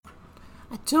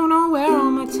I don't know where all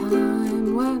my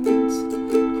time went. I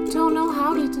don't know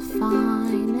how to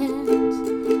define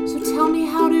it. So tell me,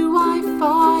 how do I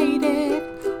fight it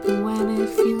when it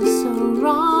feels so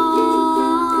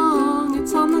wrong?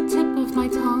 It's on the tip of my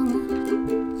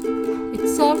tongue.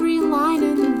 It's every line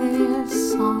in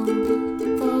this song. The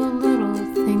little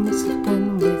things have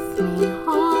been with me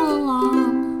all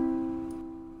along.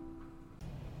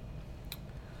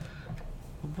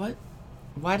 What?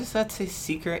 Why does that say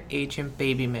Secret Agent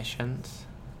Baby Missions?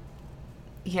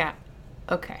 Yeah.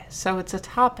 Okay, so it's a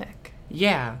topic.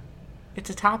 Yeah.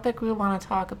 It's a topic we want to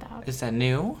talk about. Is that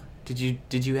new? Did you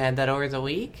add that over the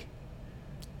week?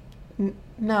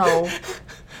 No.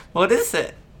 What is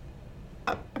it?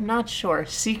 I'm not sure.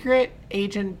 Secret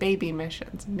Agent Baby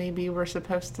Missions. Maybe we're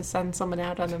supposed to send someone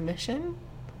out on a mission?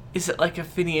 Is it like a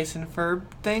Phineas and Ferb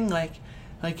thing? Like,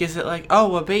 is it like,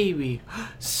 oh, a baby,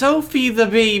 Sophie the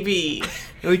baby?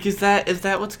 Like, is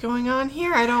that what's going on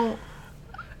here? I don't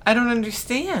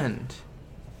understand.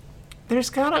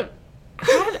 There's gotta...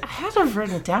 I had to have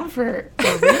written it down for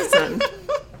a reason.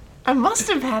 I must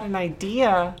have had an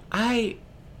idea.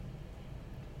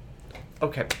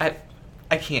 Okay,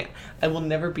 I can't. I will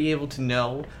never be able to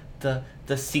know the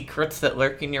secrets that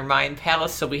lurk in your mind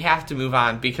palace, so we have to move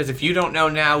on, because if you don't know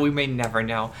now, we may never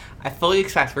know. I fully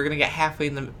expect we're going to get halfway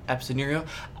in the episode and you're going to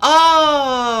go,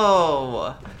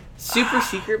 oh! Super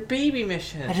secret baby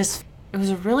mission. It was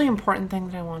a really important thing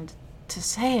that I wanted to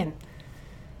say, and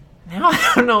now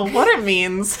I don't know what it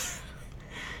means.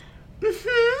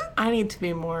 I need to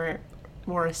be more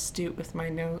astute with my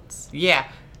notes. Yeah.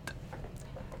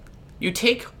 You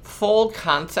take full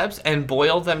concepts and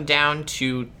boil them down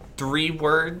to 3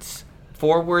 words,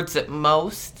 4 words at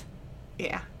most.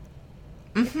 Yeah.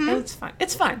 Mm-hmm. It's fine.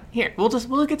 It's fine. Here,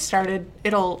 we'll get started.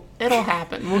 It'll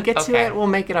happen. We'll get to it. We'll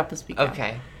make it up as we go.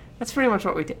 Okay. That's pretty much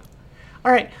what we do.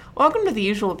 All right. Welcome to The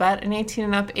Usual Bet, an 18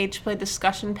 and up age play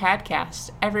discussion podcast.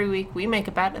 Every week we make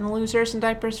a bet and the losers and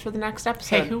diapers for the next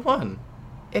episode. Hey, who won?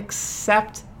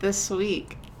 Except this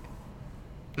week.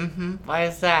 Mm-hmm. Why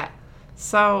is that?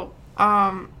 So,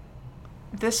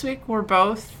 this week we're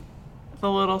both the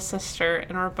little sister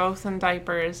and we're both in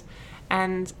diapers,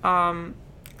 and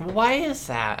why is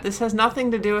that? This has nothing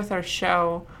to do with our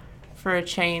show, for a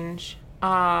change,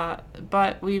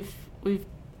 but we've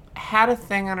had a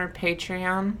thing on our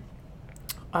Patreon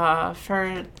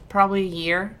for probably a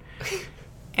year,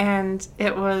 and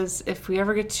it was, if we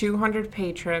ever get 200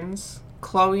 patrons,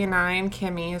 Chloe and I and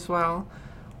Kimmy as well,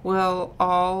 we'll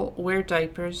all wear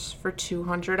diapers for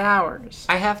 200 hours.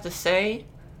 I have to say,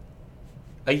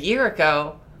 a year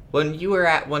ago, when you were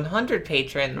at 100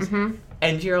 patrons,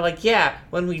 and you're like, yeah,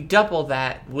 when we double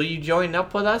that, will you join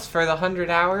up with us for the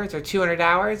 100 hours or 200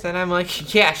 hours? And I'm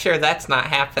like, yeah, sure, that's not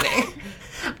happening.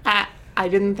 I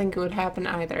didn't think it would happen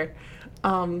either.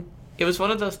 It was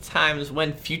one of those times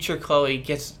when future Chloe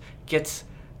gets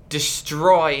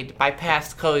destroyed by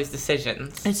past Chloe's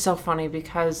decisions. It's so funny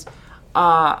because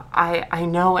I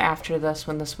know after this,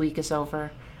 when this week is over,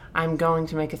 I'm going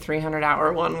to make a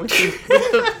 300-hour one with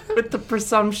the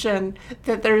presumption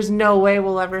that there's no way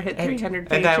we'll ever hit 300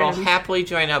 patrons. And I will happily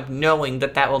join up knowing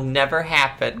that will never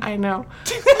happen. I know.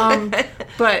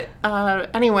 But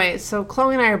anyway, so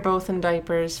Chloe and I are both in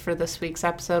diapers for this week's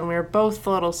episode, and we are both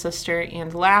the little sister,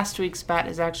 and last week's bet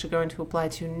is actually going to apply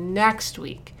to next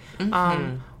week.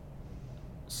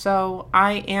 So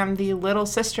I am the little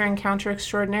sister encounter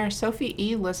extraordinaire, Sophie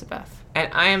E. Elizabeth.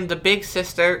 And I am the big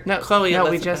sister, Chloe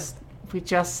Elizabeth. we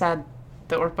just said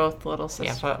that we're both the little sister.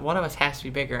 Yeah, but one of us has to be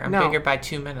bigger. I'm bigger by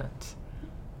 2 minutes.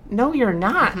 No, you're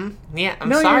not. Yeah,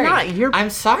 I'm sorry. You're not. I'm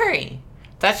sorry.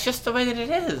 That's just the way that it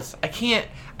is. I can't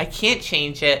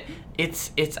change it.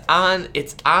 It's on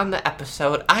the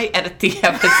episode. I edit the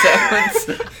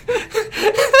episodes.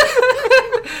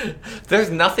 There's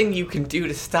nothing you can do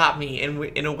to stop me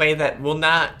in a way that will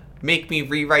not make me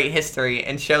rewrite history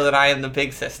and show that I am the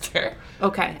big sister.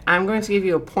 Okay, I'm going to give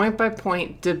you a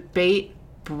point-by-point debate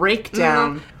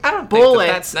breakdown, I don't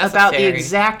bullets think that's about the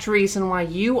exact reason why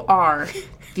you are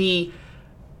the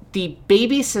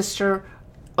baby sister,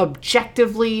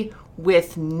 objectively,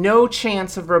 with no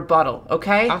chance of rebuttal,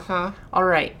 okay? Uh-huh. All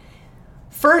right.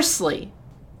 Firstly,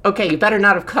 okay, you better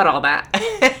not have cut all that.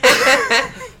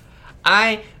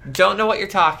 I don't know what you're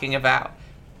talking about.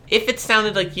 If it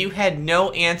sounded like you had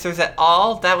no answers at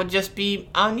all, that would just be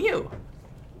on you.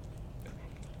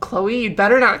 Chloe, you'd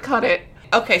better not cut it.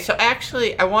 Okay, so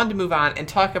actually, I wanted to move on and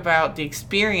talk about the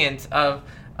experience of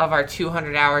our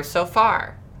 200 hours so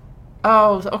far.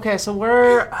 Oh, okay, so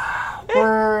we're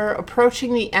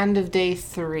approaching the end of day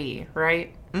 3,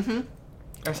 right? Mm-hmm.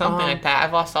 Or something like that.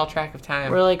 I've lost all track of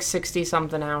time. We're like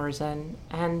 60-something hours in.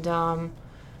 And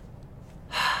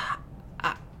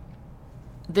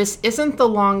this isn't the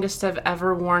longest I've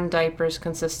ever worn diapers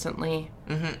consistently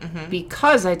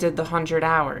because I did the 100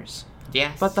 hours.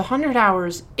 Yes. But the 100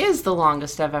 hours is the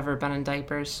longest I've ever been in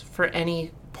diapers for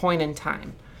any point in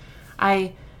time.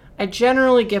 I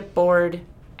generally get bored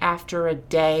after a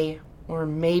day or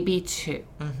maybe two.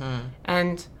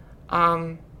 And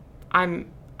I'm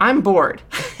bored.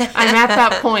 I'm at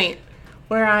that point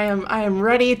where I am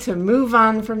ready to move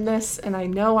on from this, and I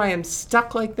know I am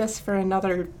stuck like this for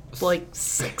another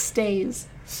 6 days.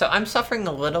 So I'm suffering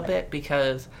a little bit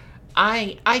because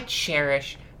I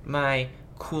cherish my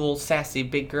cool, sassy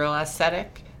big girl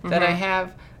aesthetic that I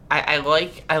have. I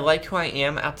like who I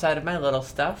am outside of my little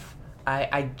stuff.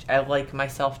 I like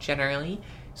myself generally.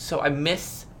 So I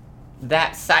miss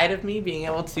that side of me, being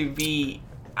able to be...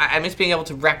 I miss being able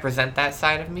to represent that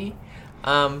side of me.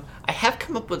 I have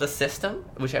come up with a system,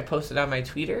 which I posted on my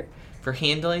Twitter, for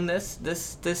handling this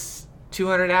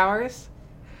 200 hours.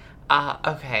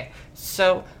 Okay,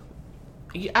 so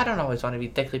I don't always want to be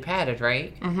thickly padded,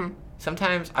 right?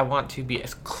 Sometimes I want to be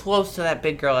as close to that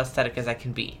big girl aesthetic as I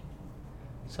can be.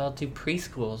 So I'll do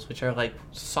preschools, which are like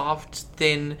soft,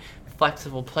 thin,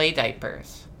 flexible play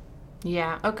diapers.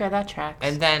 Yeah, okay, that tracks.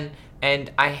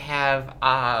 And I have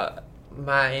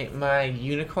my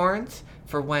unicorns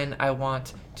for when I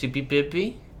want to be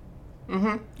bibby.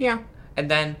 Yeah.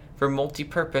 And then for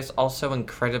multi-purpose, also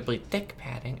incredibly thick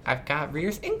padding, I've got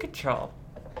Rears In Control.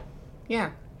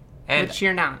 Yeah. And which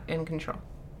you're not in control.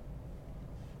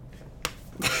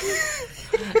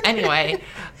 Anyway,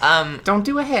 don't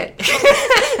do a hit.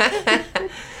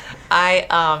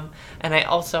 I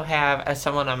also have, as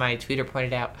someone on my Twitter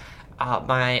pointed out,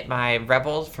 my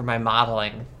Rebels for my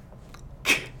modeling.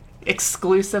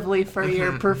 Exclusively for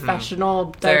your professional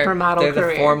diaper model they're career.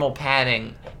 They're the formal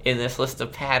padding in this list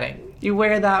of padding. You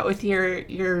wear that with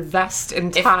your vest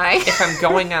and tie. If I'm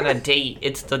going on a date,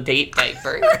 it's the date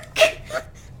diaper.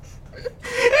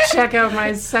 Check out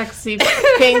my sexy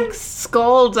pink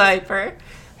skull diaper.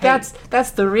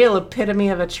 That's the real epitome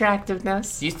of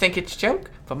attractiveness. You think it's a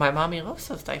joke, but my mommy loves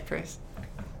those diapers.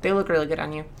 They look really good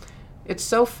on you. It's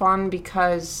so fun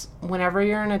because whenever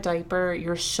you're in a diaper,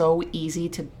 you're so easy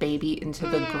to baby into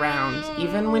the ground.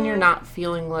 Even when you're not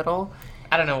feeling little.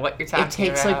 I don't know what you're talking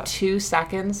about. It takes 2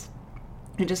 seconds.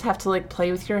 You just have to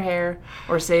play with your hair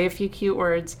or say a few cute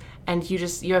words, and you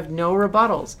have no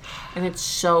rebuttals. And it's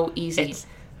so easy.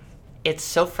 It's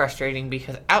so frustrating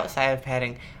because outside of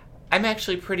padding, I'm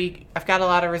actually I've got a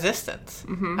lot of resistance.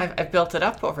 I've built it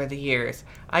up over the years.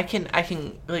 I can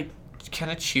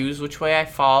kind of choose which way I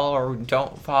fall or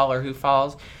don't fall or who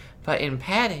falls, but in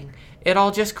padding it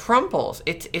all just crumbles.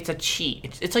 It's a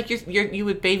cheat. It's like you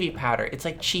with baby powder. It's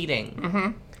like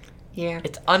cheating. Yeah,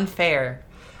 it's unfair.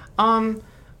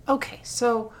 Okay,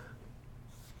 so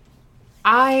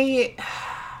I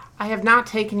have not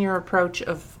taken your approach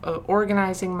of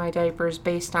organizing my diapers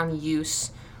based on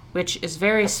use, which is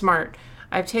very smart.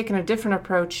 I've taken a different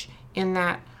approach in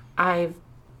that I've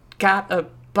got a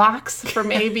box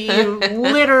from ABU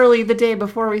literally the day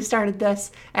before we started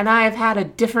this, and I have had a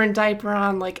different diaper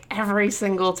on every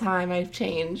single time I've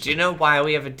changed. Do you know why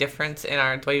we have a difference in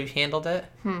the way we've handled it?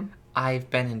 I've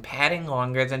been in padding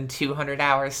longer than 200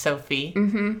 hours, Sophie.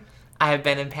 I've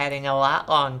been in padding a lot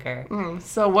longer.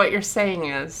 So what you're saying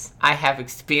is... I have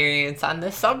experience on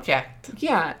this subject.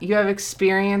 Yeah, you have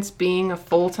experience being a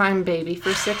full-time baby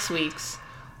for 6 weeks,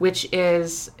 which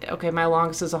is... Okay, my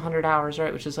longest is 100 hours,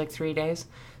 right? Which is 3 days.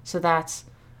 So that's,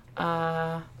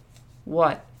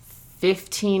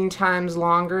 15 times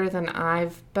longer than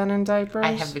I've been in diapers?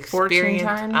 I have experience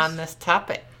on this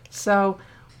topic. So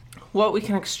what we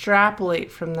can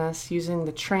extrapolate from this, using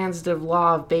the transitive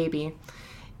law of baby,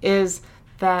 is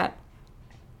that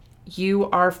you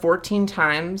are 14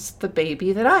 times the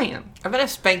baby that I am. I'm going to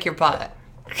spank your butt.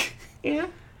 Yeah.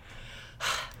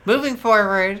 Moving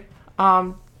forward.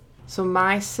 So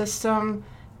my system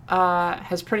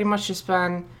has pretty much just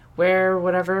been wear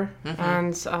whatever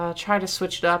and try to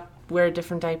switch it up, wear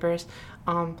different diapers.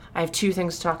 I have 2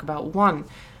 things to talk about. One,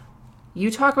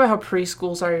 you talk about how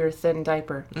preschools are your thin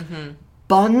diaper.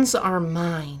 Buns are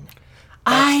mine.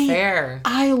 That's fair.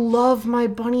 I love my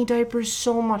bunny diapers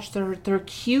so much. They're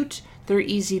cute. They're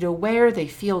easy to wear. They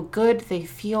feel good. They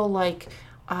feel like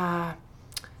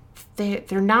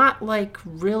they're not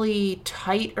really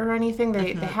tight or anything.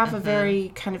 They have a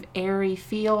very kind of airy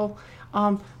feel.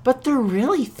 But they're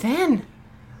really thin.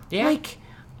 Yeah.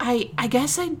 I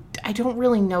guess I don't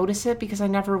really notice it because I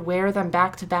never wear them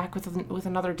back to back with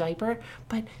another diaper,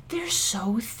 but they're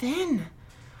so thin.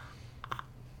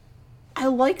 I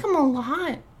like them a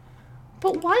lot.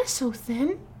 But why so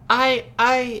thin?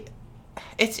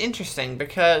 It's interesting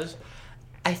because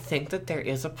I think that there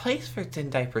is a place for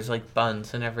thin diapers like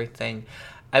buns and everything.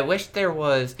 I wish there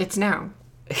was. It's now.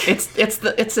 It's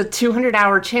a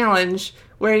 200-hour challenge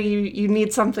where you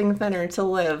need something thinner to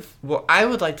live. What I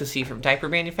would like to see from diaper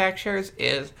manufacturers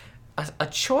is a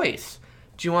choice.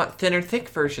 Do you want thin or thick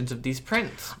versions of these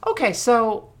prints? Okay,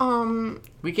 so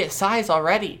We get size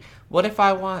already. What if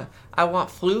I want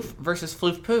floof versus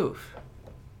floof poof?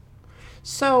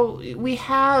 So we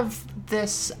have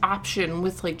this option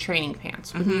with like training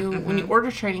pants. When you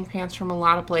order training pants from a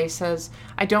lot of places,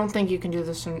 I don't think you can do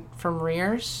this from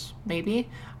Rears, maybe,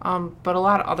 but a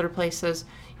lot of other places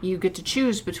you get to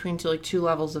choose between two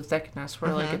levels of thickness,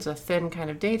 where like it's a thin kind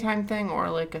of daytime thing or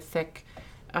like a thick,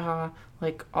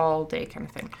 like all day kind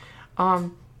of thing.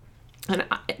 And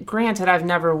granted, I've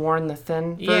never worn the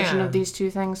thin version of these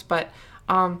two things, but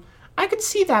I could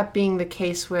see that being the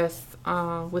case with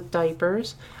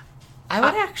diapers.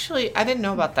 I didn't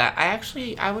know about that.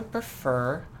 I would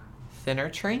prefer thinner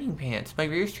training pants. My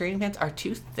Rears training pants are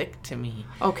too thick to me.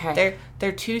 Okay.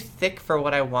 They're too thick for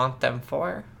what I want them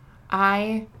for.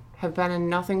 I have been in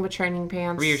nothing but training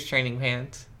pants. Rears training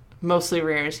pants. Mostly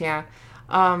Rears, yeah.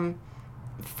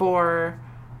 For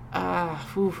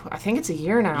I think it's a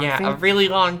year now. Yeah, a really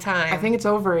long time. I think it's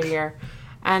over a year.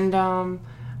 And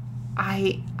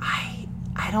I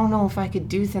don't know if I could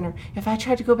do thinner. If I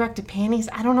tried to go back to panties,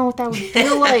 I don't know what that would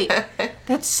feel like.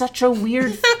 That's such a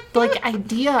weird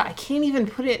idea. I can't even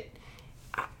put it.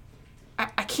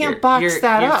 I can't box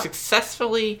that up. You're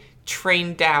successfully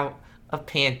trained out of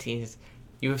panties.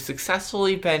 You have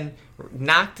successfully been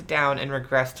knocked down and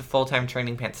regressed to full-time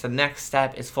training pants. The next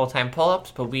step is full-time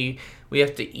pull-ups, but we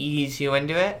have to ease you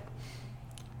into it.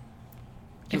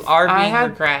 You are being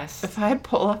regressed. If I had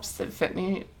pull-ups that fit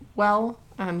me well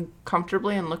and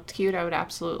comfortably and looked cute, I would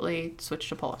absolutely switch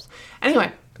to pull-ups.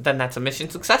 Anyway. Then that's a mission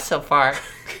success so far.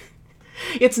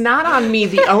 It's not on me.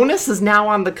 The onus is now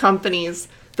on the companies.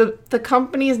 The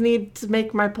companies need to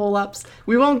make my pull-ups.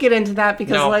 We won't get into that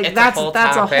because that's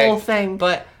a whole thing.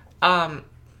 But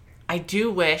I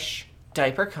do wish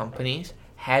diaper companies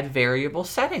had variable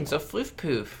settings of floof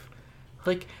poof.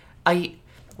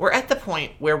 We're at the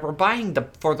point where we're buying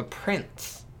for the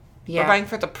prints. Yeah. We're buying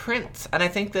for the prints, and I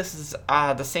think this is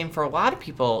the same for a lot of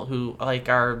people who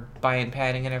are buying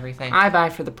padding and everything. I buy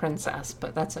for the princess,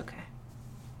 but that's okay.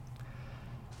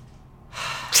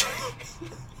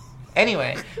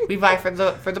 Anyway, we buy for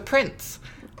the prints,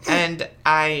 and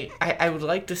I would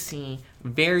like to see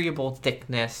variable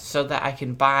thickness so that I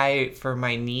can buy for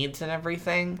my needs and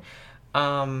everything.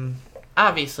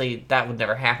 Obviously, that would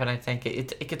never happen. I think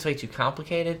it gets way too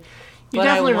complicated. You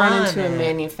definitely run into a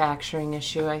manufacturing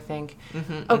issue, I think.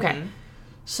 Okay,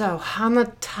 so on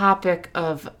the topic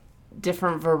of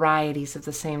different varieties of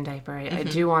the same diaper, I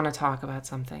do want to talk about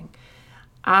something.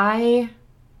 I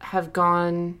have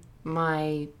gone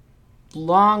my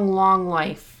long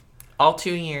life. All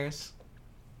 2 years.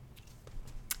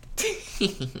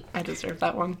 I deserve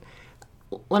that one.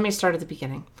 Let me start at the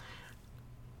beginning.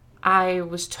 I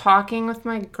was talking with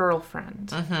my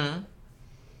girlfriend,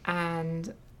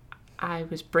 and I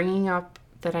was bringing up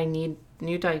that I need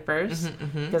new diapers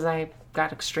because I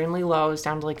got extremely low. I was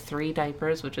down to 3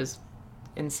 diapers, which is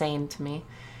insane to me.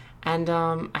 And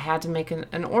I had to make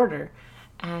an order.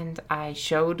 And I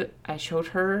showed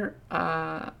her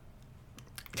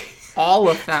all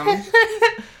of them.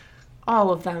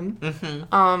 All of them.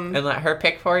 And let her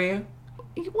pick for you?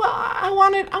 Well, I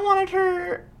wanted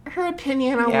her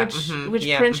opinion on which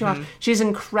print she wants. She's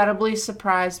incredibly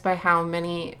surprised by how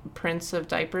many prints of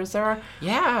diapers there are.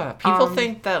 Yeah, people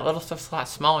think that little stuff's a lot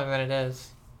smaller than it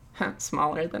is.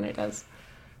 Smaller than it is.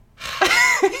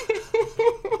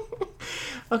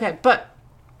 Okay, but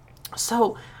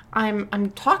so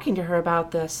I'm talking to her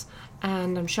about this,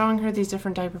 and I'm showing her these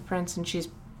different diaper prints, and she's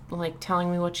telling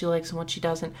me what she likes and what she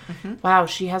doesn't. Wow,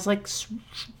 she has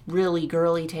really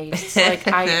girly tastes.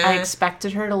 I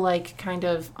expected her to kind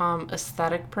of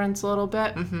aesthetic prints a little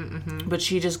bit, but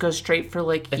she just goes straight for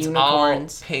it's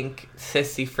unicorns. All pink,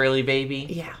 sissy, frilly baby.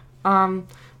 Yeah.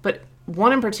 But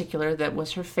one in particular that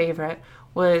was her favorite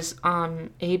was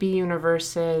AB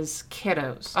Universe's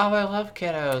Kiddos. Oh, I love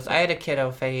Kiddos. I had a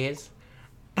kiddo phase.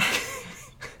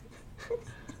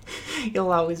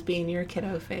 You'll always be in your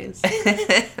kiddo phase.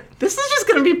 This is just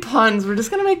going to be puns. We're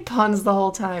just going to make puns the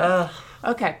whole time. Ugh.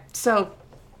 Okay, so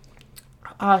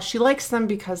she likes them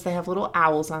because they have little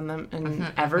owls on them.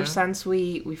 And ever since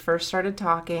we first started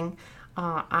talking,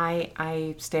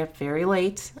 I stay up very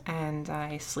late and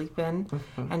I sleep in.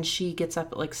 And she gets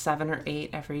up at 7 or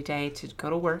 8 every day to go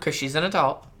to work. Because she's an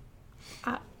adult.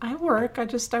 I work.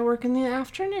 I work in the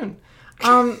afternoon.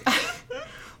 Um,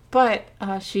 but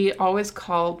she always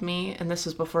called me, and this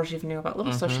is before she even knew about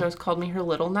Little, so she always called me her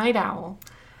little night owl.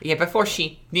 Yeah, before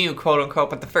she knew, quote unquote,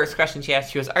 but the first question she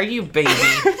asked you was, "Are you baby?"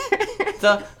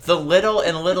 the little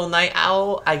and little night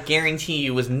owl, I guarantee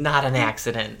you, was not an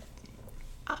accident.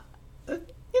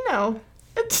 You know,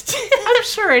 I'm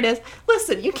sure it is.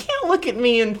 Listen, you can't look at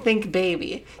me and think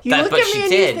baby. You look at me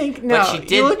and you think no. But she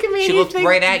did. You look at me and you looked think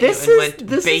right at you and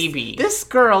went, "Baby." This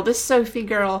girl, this Sophie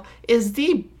girl, is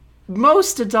the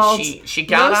most adult. She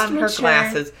got on her mature,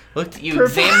 glasses, looked at you,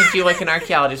 examined you like an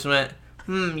archaeologist, and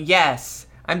went, yes,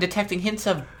 I'm detecting hints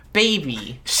of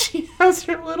baby. She has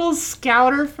her little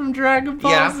scouter from Dragon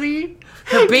Ball Z.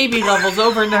 Her baby level's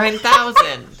over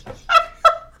 9,000.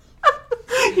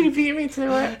 You beat me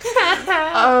to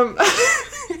it.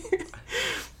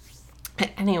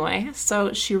 Anyway,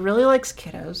 so she really likes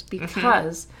kiddos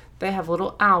because they have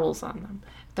little owls on them.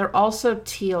 They're also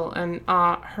teal, and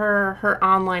her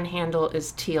online handle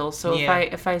is teal. So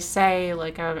if I say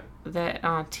like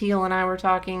that Teal and I were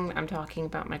talking, I'm talking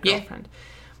about my girlfriend. Yeah.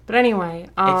 But anyway,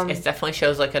 it definitely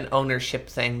shows like an ownership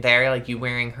thing there, like you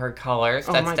wearing her colors.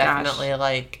 That's definitely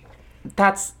like.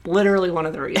 That's literally one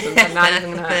of the reasons. I'm not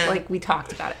even gonna, like, we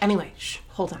talked about it. Anyway,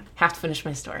 hold on. Have to finish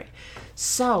my story.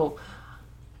 So,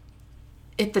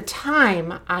 at the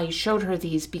time, I showed her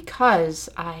these because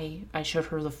I showed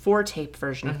her the 4-tape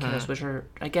version of kiddos, which are,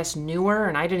 I guess, newer,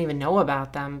 and I didn't even know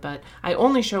about them, but I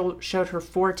only showed her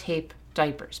 4-tape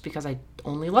diapers because I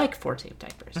only like 4-tape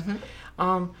diapers.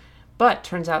 But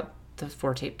turns out the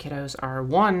 4-tape kiddos are,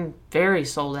 1, very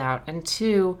sold out, and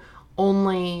 2,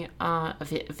 only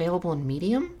available in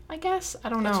medium, I guess. I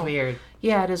don't know. That's weird.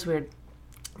 Yeah, it is weird.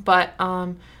 But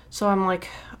so I'm like,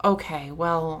 okay,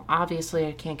 well, obviously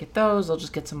I can't get those. I'll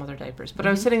just get some other diapers. But I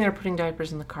was sitting there putting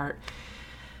diapers in the cart,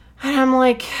 and I'm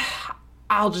like,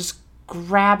 I'll just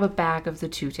grab a bag of the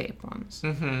 2-tape ones.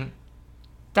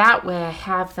 That way I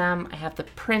have them. I have the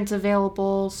print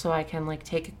available, so I can like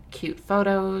take cute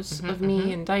photos of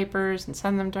me in diapers and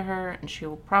send them to her, and she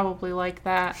will probably like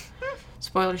that.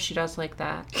 Spoiler, she does like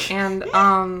that. And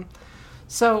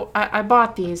so I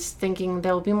bought these thinking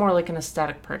they'll be more like an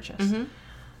aesthetic purchase.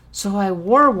 So I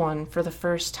wore one for the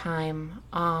first time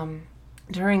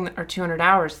during our 200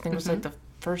 hours. I think it was like the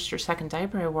first or second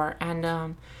diaper I wore. And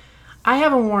I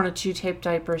haven't worn a 2-tape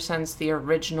diaper since the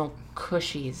original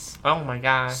Cushies. Oh my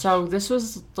gosh. So this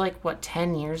was like,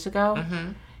 10 years ago?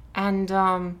 And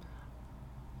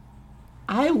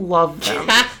I love them.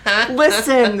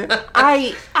 Listen,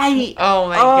 oh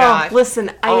my gosh.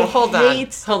 Listen, hold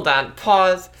on.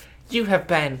 Pause. You have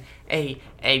been a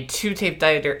 2-tape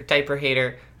diaper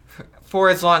hater for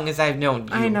as long as I've known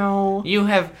you. I know. You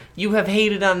have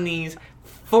hated on these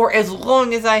for as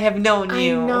long as I have known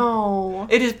you. I know.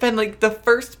 It has been like the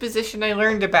first position I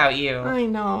learned about you. I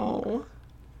know.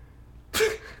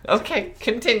 Okay,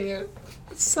 continue.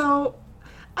 So,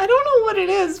 I don't know what it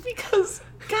is because,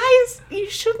 guys, you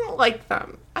shouldn't like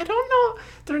them. I don't know.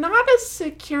 They're not as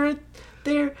secure.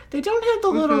 They don't have the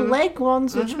little leg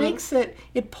ones, which makes it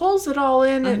pulls it all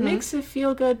in. It makes it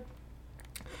feel good.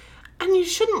 And you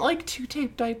shouldn't like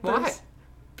 2-tape diapers. Why?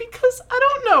 Because I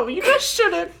don't know. You just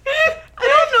shouldn't. I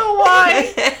don't know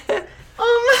why.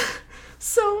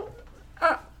 So.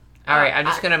 All right, I'm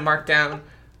just gonna mark down.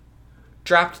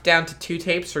 Dropped down to 2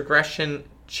 tapes. Regression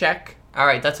check. All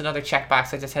right, that's another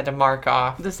checkbox I just had to mark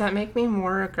off. Does that make me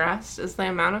more regressed? Is the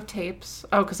amount of tapes?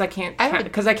 Oh, because I can't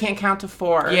count to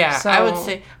 4. Yeah, so. I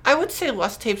would say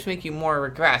less tapes make you more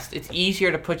regressed. It's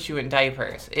easier to put you in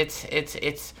diapers.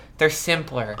 They're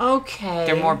simpler. Okay.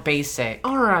 They're more basic.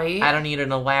 All right. I don't need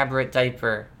an elaborate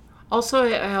diaper. Also,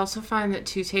 I also find that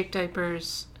 2-tape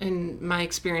diapers, in my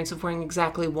experience of wearing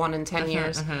exactly 1 in 10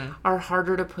 years, are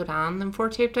harder to put on than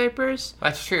 4-tape diapers.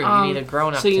 That's true. You need a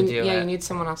grown-up to do it. Yeah, you need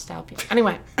someone else to help you.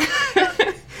 Anyway.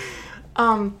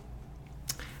 I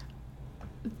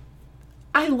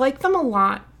like them a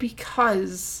lot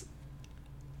because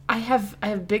I have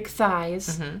big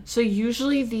thighs. So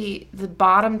usually the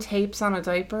bottom tapes on a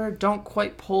diaper don't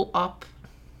quite pull up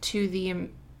to the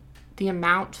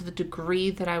amount, to the degree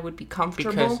that I would be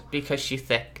comfortable. Because she's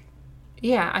thick.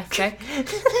 Yeah, I'm thick.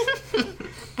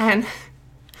 And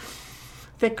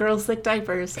thick girls, thick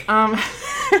diapers.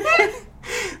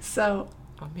 So.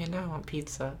 Oh man, now I want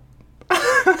pizza.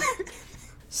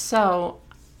 So,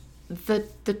 the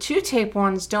 2-tape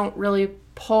ones don't really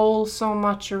pull so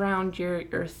much around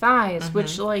your thighs,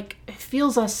 which like it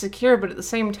feels less secure, but at the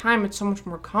same time it's so much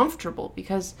more comfortable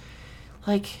because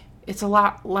like it's a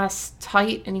lot less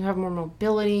tight and you have more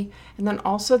mobility. And then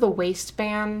also the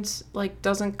waistband like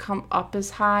doesn't come up as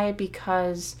high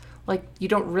because like, you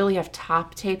don't really have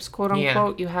top tapes, quote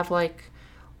unquote. You have like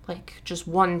just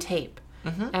one tape.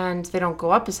 And they don't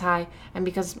go up as high. And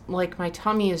because, like, my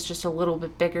tummy is just a little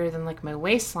bit bigger than, like, my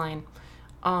waistline,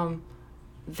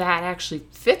 that actually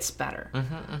fits better.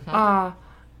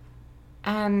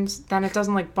 And then it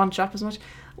doesn't, like, bunch up as much.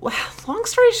 Long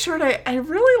story short, I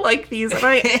really like these.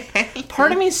 And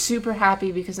part of me is super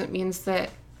happy because it means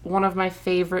that one of my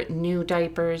favorite new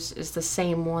diapers is the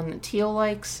same one that Teal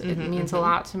likes. It means a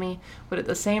lot to me. But at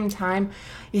the same time,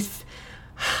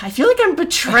 I feel like I'm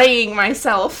betraying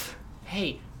myself.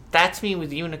 Hey, that's me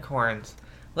with unicorns.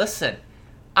 Listen,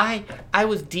 I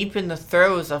was deep in the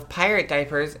throes of pirate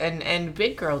diapers and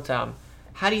big girldom.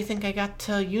 How do you think I got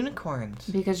to unicorns?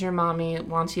 Because your mommy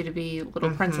wants you to be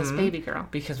little princess baby girl.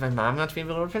 Because my mom wants me to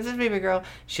be little princess baby girl.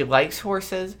 She likes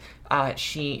horses.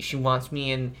 She wants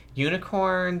me in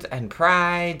unicorns and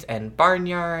prides and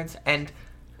barnyards. And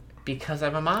because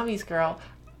I'm a mommy's girl,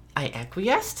 I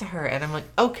acquiesce to her. And I'm like,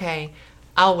 okay,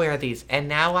 I'll wear these. And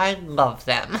now I love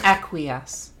them.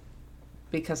 Acquiesce.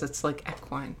 Because it's like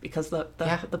equine. Because the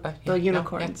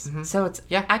unicorns. No, So it's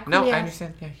acquiesce. No, I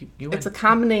understand. Yeah, you win. It's a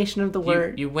combination of the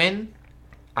word. You win.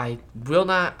 I will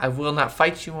not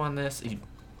fight you on this.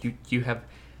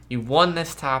 You won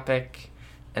this topic,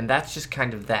 and that's just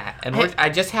kind of that. And I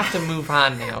just have to move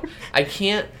on now. I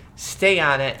can't stay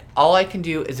on it. All I can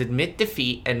do is admit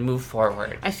defeat and move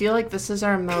forward. I feel like this is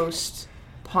our most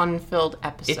pun-filled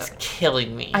episode. It's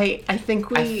killing me. I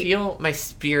think I feel my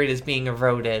spirit is being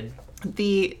eroded.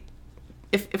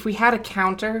 If we had a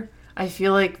counter, I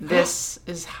feel like this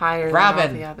is higher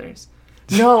Robin. than all the others.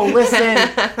 No, listen.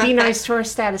 Be nice to our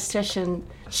statistician.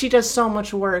 She does so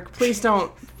much work. Please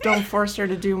don't force her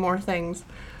to do more things.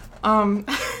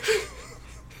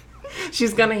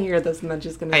 She's gonna hear this and then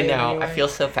she's gonna. I know. Anyway. I feel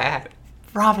so bad.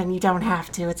 Robin, you don't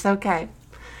have to. It's okay.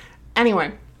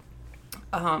 Anyway,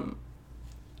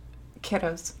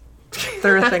 kiddos.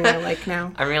 They're a thing I like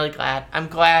now. I'm really glad. I'm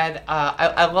glad.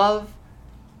 I love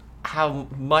how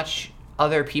much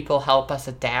other people help us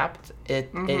adapt.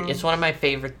 It's one of my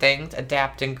favorite things.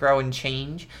 Adapt and grow and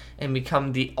change and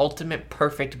become the ultimate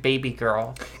perfect baby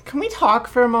girl. Can we talk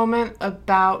for a moment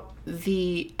about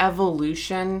the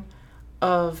evolution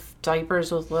of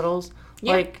diapers with littles?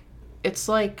 Yeah. Like, it's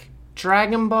like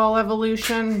Dragon Ball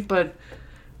evolution, but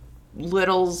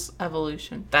littles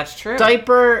evolution. That's true.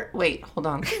 Wait, hold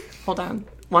on.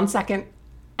 1 second.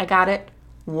 I got it.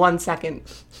 1 second.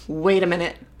 Wait a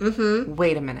minute.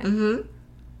 Wait a minute.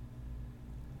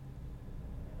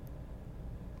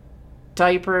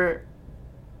 Diaper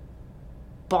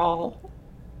ball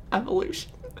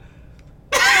evolution.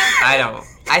 I don't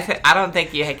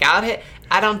think you got it.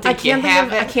 I don't think you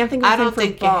have it. I can't think of I don't anything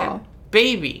think for you ball. have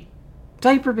baby.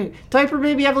 Diaper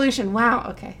baby evolution. Wow.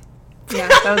 Okay. Yeah,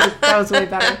 that was way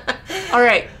better. All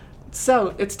right.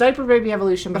 So it's diaper baby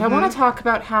evolution, but I want to talk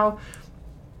about how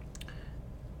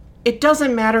it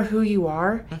doesn't matter who you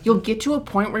are. You'll get to a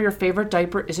point where your favorite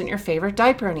diaper isn't your favorite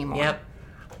diaper anymore. Yep.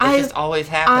 It just always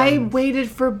happens. I waited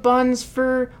for buns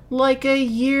for like a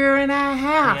year and a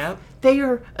half. Yep. They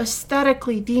are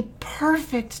aesthetically the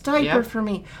perfect diaper for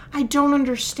me. I don't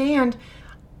understand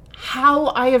how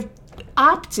I have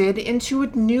opted into a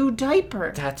new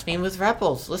diaper. That's me with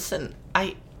Rebels. Listen,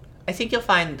 I think you'll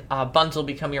find Buns will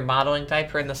become your modeling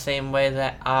diaper in the same way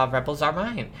that Rebels are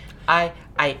mine. I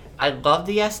love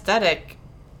the aesthetic.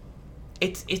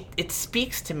 It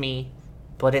speaks to me,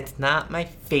 but it's not my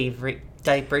favorite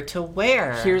diaper to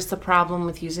wear. Here's the problem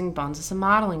with using Buns as a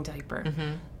modeling diaper.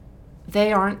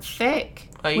 They aren't thick.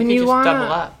 Oh, you could just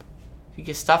double up. You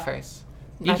get stuffers.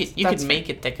 You could make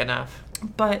it thick enough.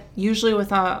 But usually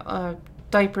with a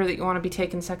diaper that you want to be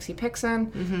taking sexy pics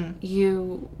in,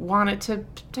 you want it to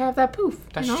have that poof.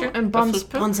 That's true. And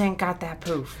Buns ain't got that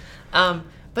poof.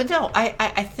 But no,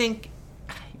 I think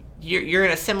you're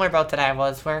in a similar boat that I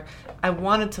was, where I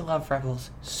wanted to love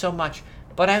Rebels so much,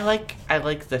 but I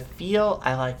like the feel,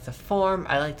 I like the form,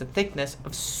 I like the thickness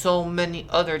of so many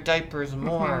other diapers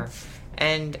more,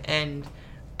 and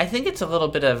I think it's a little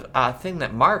bit of a thing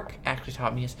that Mark actually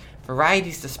taught me is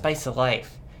variety's the spice of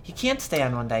life. You can't stay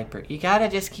on one diaper. You gotta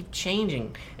just keep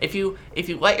changing. If you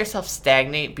let yourself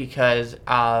stagnate because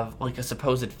of like a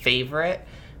supposed favorite,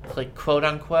 like quote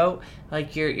unquote,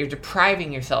 like you're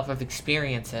depriving yourself of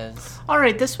experiences. All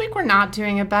right, this week we're not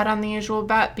doing a bet on the usual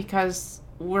bet because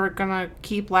we're gonna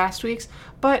keep last week's,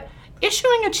 but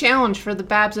issuing a challenge for the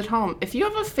Babs at home. If you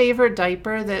have a favorite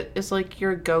diaper that is like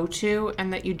your go-to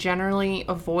and that you generally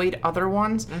avoid other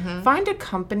ones, find a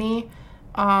company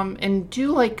and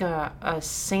do like a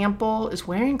sample. Is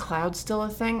Wearing Cloud still a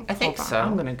thing? I think so.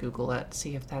 I'm gonna Google it,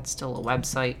 see if that's still a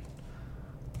website.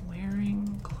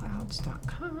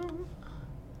 Wearingclouds.com.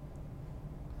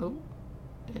 Oh,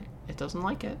 it doesn't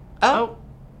like it. Oh.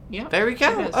 Yeah. There we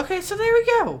go. Okay, so there we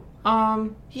go.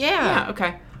 Yeah.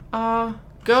 Okay.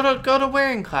 Go to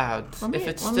Wearing Clouds if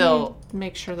it's still. Let me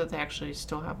make sure that they actually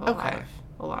still have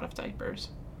a lot of diapers.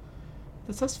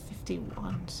 It says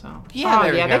 51, so yeah,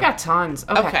 there we go. They got tons.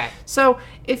 Okay. So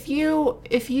if you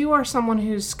are someone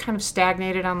who's kind of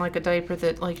stagnated on like a diaper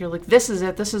that like you're like this is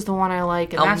it, this is the one I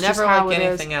like, and I'll that's never just how like it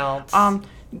anything is. else.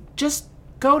 Just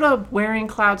go to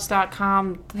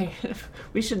wearingclouds.com.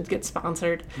 We should get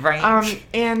sponsored. Right.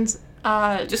 And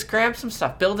just grab some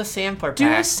stuff. Build a sampler pack. Do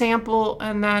a sample,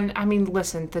 and then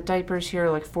listen. The diapers here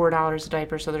are like $4 a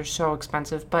diaper, so they're so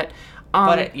expensive. But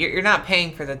you're not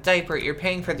paying for the diaper. You're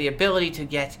paying for the ability to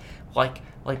get like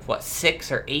what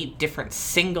 6 or 8 different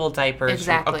single diapers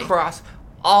across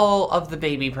all of the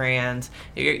baby brands.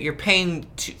 You're paying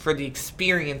for the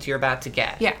experience you're about to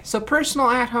get. Yeah. So personal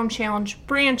at-home challenge.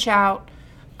 Branch out.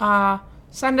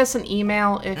 Send us an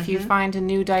email if you find a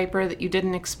new diaper that you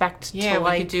didn't expect to like. Yeah,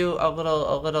 we could do a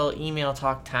little email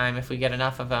talk time if we get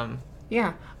enough of them.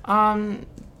 Yeah.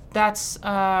 That's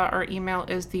our email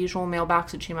is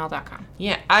theusualmailbox@gmail.com.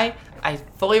 Yeah, I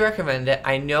fully recommend it.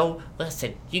 I know,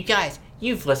 listen, you guys,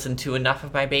 you've listened to enough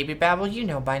of my baby babble. You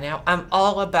know by now I'm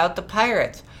all about the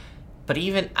pirates. But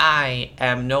even I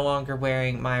am no longer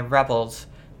wearing my Rebels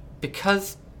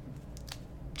because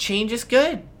change is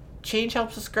good. Change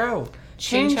helps us grow.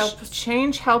 Change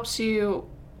helps you.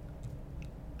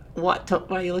 What?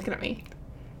 Why are you looking at me?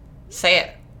 Say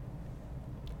it.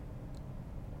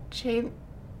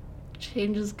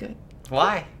 Change is good.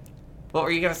 Why? What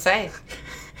were you gonna say?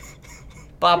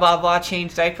 Blah blah blah.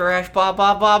 Change diaper rash. Blah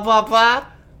blah blah blah blah.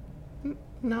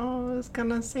 No, I was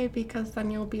gonna say because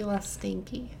then you'll be less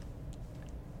stinky.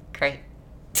 Great.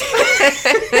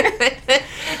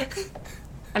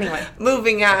 Anyway,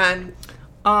 moving on.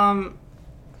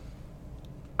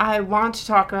 I want to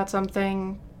talk about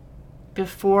something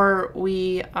before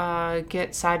we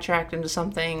get sidetracked into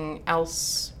something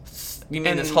else. You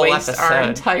mean this whole episode? Our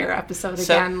entire episode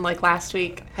again, like last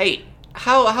week. Hey,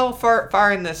 how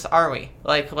far in this are we?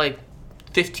 Like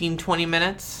 15, 20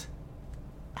 minutes?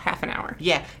 Half an hour.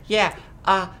 Yeah.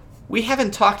 We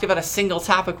haven't talked about a single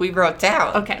topic we wrote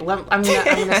down. Okay, I'm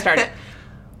gonna start it.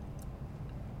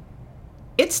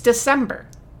 It's December.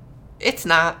 It's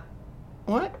not.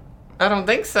 What? I don't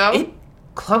think so.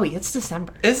 Chloe, it's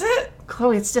December. Is it?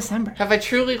 Chloe, it's December. Have I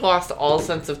truly lost all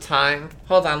sense of time?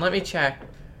 Hold on, let me check.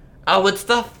 Oh, it's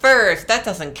the 1st. That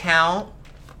doesn't count.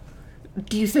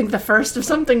 Do you think the 1st of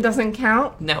something doesn't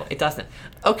count? No, it doesn't.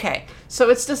 Okay. So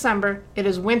it's December. It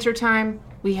is wintertime.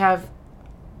 We have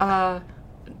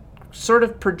sort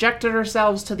of projected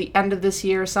ourselves to the end of this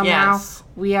year somehow. Yes.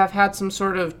 We have had some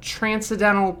sort of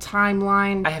transcendental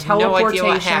timeline I have teleportation. no idea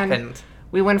what happened.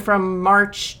 We went from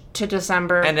March to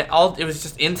December. And it was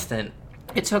just instant.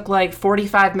 It took like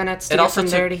 45 minutes to get from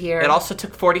there to here. It also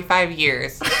took 45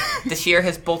 years. This year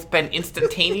has both been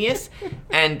instantaneous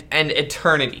and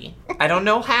eternity. I don't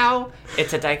know how.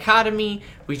 It's a dichotomy.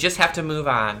 We just have to move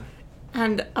on.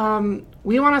 And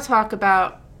we want to talk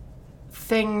about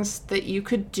things that you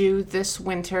could do this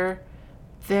winter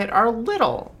that are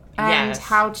little. And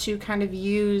how to kind of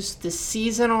use the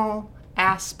seasonal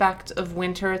aspect of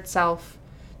winter itself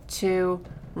to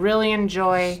really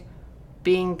enjoy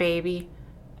being baby.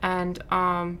 And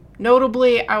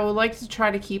notably, I would like to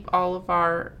try to keep all of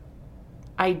our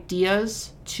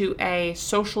ideas to a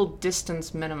social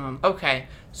distance minimum. Okay,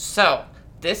 so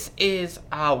this is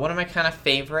one of my kind of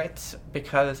favorites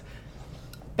because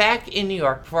back in New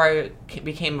York, before I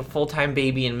became a full-time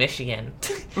baby in Michigan,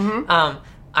 we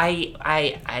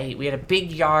had a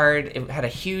big yard. It had a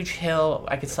huge hill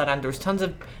I could sled on. There was tons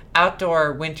of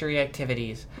outdoor wintry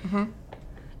activities.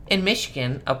 In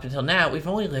Michigan, up until now, we've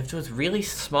only lived with really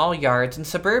small yards in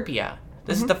suburbia.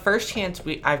 This is the first chance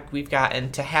we've gotten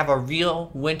to have a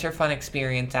real winter fun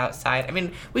experience outside. I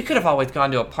mean, we could have always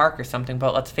gone to a park or something,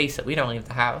 but let's face it, we don't leave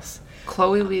the house.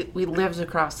 Chloe, we lived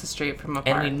across the street from a park.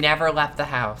 And we never left the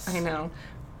house. I know.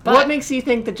 But what makes you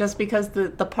think that just because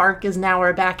the park is now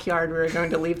our backyard, we're going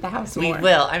to leave the house more? We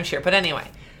will, I'm sure. But anyway,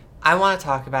 I want to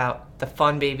talk about the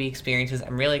fun baby experiences.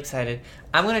 I'm really excited.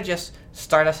 I'm going to just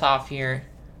start us off here.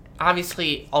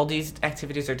 Obviously, all these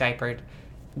activities are diapered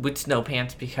with snow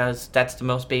pants because that's the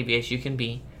most babyish you can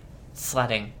be.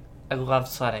 Sledding. I love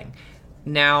sledding.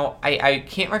 Now, I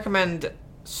can't recommend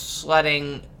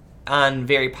sledding on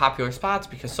very popular spots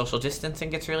because social distancing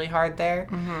gets really hard there.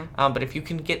 But if you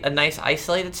can get a nice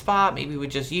isolated spot, maybe with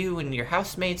just you and your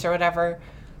housemates or whatever,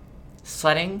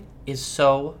 sledding is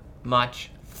so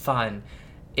much fun.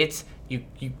 It's you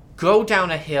go down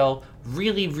a hill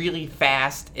really, really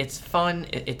fast. It's fun.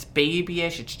 It's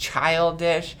babyish. It's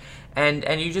childish.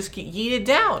 And you just get yeeted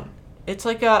down. It's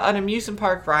like an amusement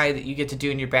park ride that you get to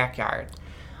do in your backyard.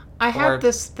 I had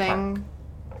this thing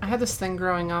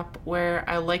growing up where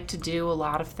I like to do a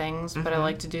lot of things, but I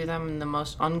like to do them in the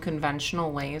most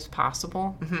unconventional ways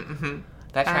possible.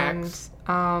 That tracks.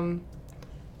 And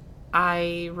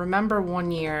I remember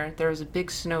one year there was a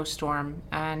big snowstorm,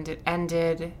 and it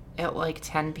ended at like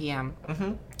 10 p.m.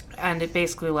 And it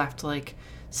basically left like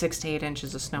 6 to 8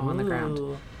 inches of snow on the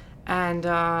ground. And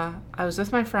I was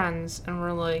with my friends, and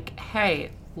we're like,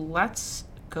 hey, let's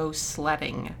go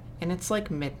sledding. And it's like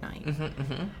midnight.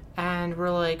 And we're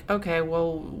like, okay,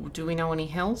 well, do we know any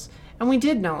hills? And we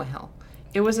did know a hill.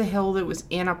 It was a hill that was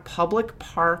in a public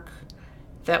park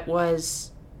that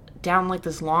was down like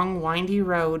this long, windy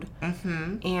road.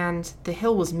 And the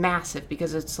hill was massive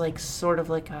because it's like sort of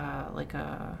like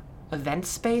a event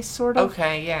space, sort of.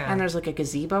 Okay, yeah. And there's like a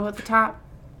gazebo at the top.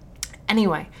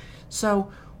 Anyway,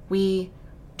 so we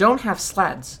don't have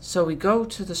sleds, so we go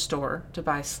to the store to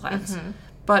buy sleds.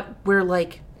 But we're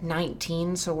like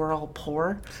 19, so we're all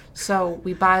poor. So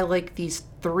we buy like these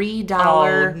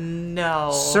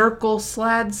 $3 circle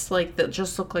sleds, like that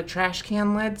just look like trash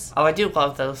can lids. Oh, I do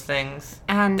love those things.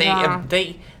 And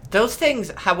those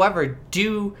things, however,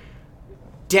 do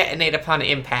detonate upon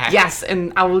impact. Yes,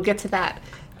 and I will get to that.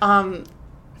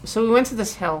 So we went to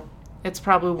this hill. It's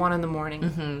probably 1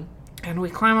 a.m. And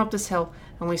we climb up this hill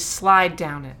and we slide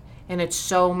down it. And it's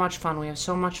so much fun. We have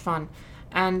so much fun.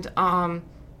 And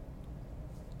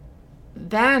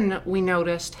then we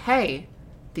noticed, hey,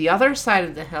 the other side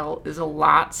of the hill is a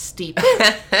lot steeper.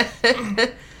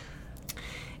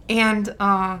 And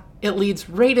it leads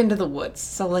right into the woods.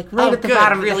 So like at the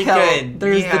bottom of the hill,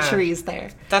 there's the trees there.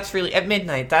 That's really, at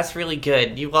midnight, that's really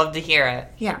good. You love to hear it.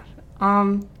 Yeah.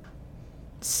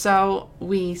 So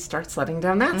we start sledding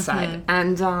down that side.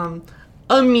 And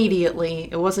immediately,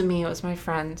 it wasn't me, it was my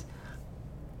friend,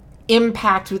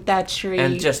 impact with that tree.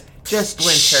 And just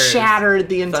splinters. Shattered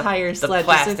the entire sled. The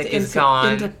plastic is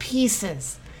gone. Into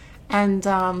pieces. And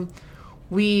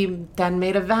we then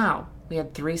made a vow. We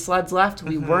had 3 sleds left.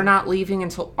 We were not leaving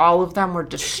until all of them were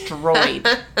destroyed.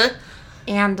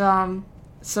 And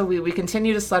so we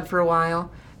continue to sled for a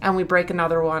while, and we break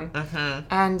another one.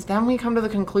 And then we come to the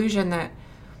conclusion that,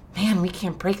 man, we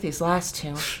can't break these last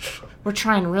 2. We're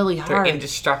trying really hard. They're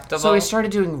indestructible. So we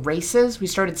started doing races. We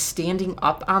started standing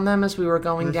up on them as we were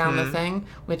going down the thing,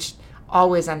 which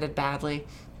always ended badly.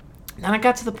 Then it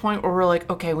got to the point where we're like,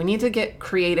 okay, we need to get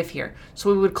creative here.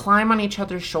 So we would climb on each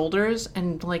other's shoulders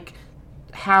and like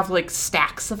have like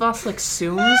stacks of us, like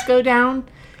Sooms, go down.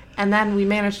 And then we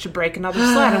managed to break another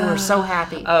sled, and we're so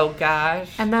happy. Oh gosh.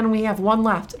 And then we have one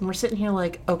left, and we're sitting here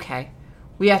like, okay,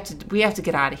 we have to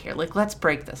get out of here. Like, let's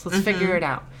break this. Let's figure it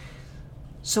out.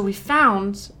 So we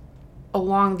found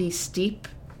along the steep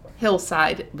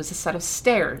hillside was a set of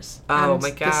stairs. Oh and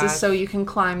my gosh. This is so you can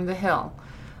climb the hill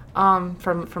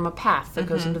from a path that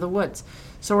goes into the woods.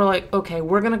 So we're like, okay,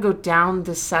 we're going to go down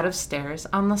this set of stairs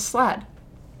on the sled.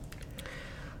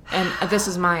 And this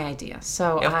is my idea.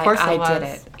 So I did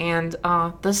it. And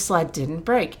the sled didn't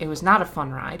break. It was not a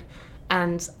fun ride.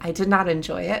 And I did not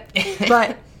enjoy it.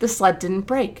 But the sled didn't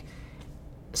break.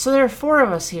 So there are 4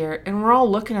 of us here, and we're all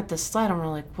looking at this sled, and we're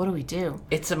like, what do we do?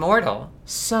 It's immortal.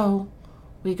 So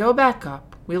we go back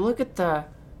up. We look at the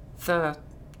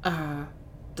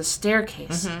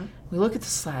staircase. We look at the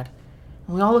sled,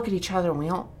 and we all look at each other, and we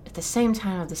all, at the same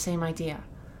time, have the same idea.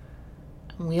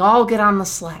 And we all get on the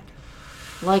sled,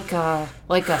 like a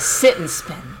sit and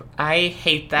spin. I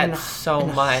hate that so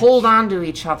much. Hold on to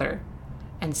each other,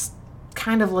 and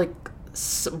kind of like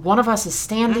one of us is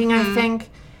standing, I think.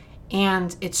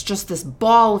 And it's just this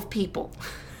ball of people.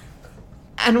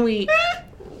 And we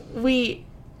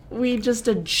just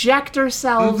eject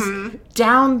ourselves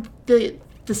down the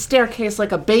staircase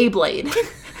like a Beyblade,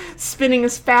 spinning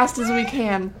as fast as we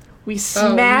can. We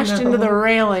smashed into the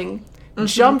railing,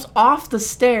 jumped off the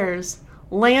stairs,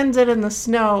 landed in the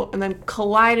snow, and then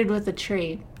collided with a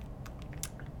tree.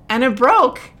 And it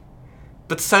broke.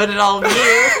 But so did all of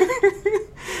you.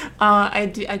 I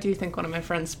do think one of my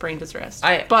friends sprained his wrist.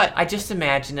 But I just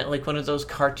imagine it like one of those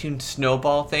cartoon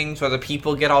snowball things where the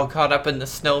people get all caught up in the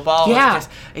snowball. Yeah.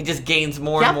 It just gains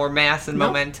more and more mass and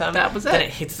momentum. That was it. Then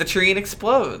it hits the tree and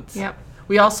explodes. Yep.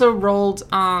 We also rolled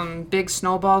big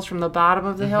snowballs from the bottom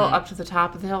of the hill up to the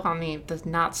top of the hill on the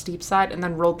not steep side, and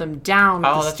then rolled them down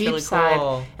the steep really side,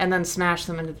 cool. and then smashed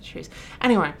them into the trees.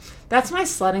 Anyway, that's my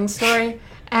sledding story,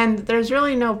 and there's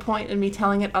really no point in me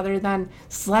telling it other than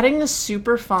sledding is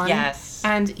super fun. Yes.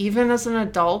 And even as an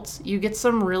adult, you get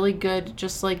some really good,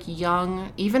 just like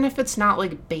young, even if it's not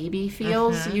like baby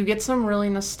feels, you get some really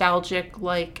nostalgic,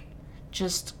 like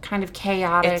just kind of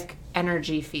chaotic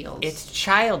energy feels. It's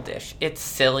childish, it's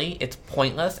silly, it's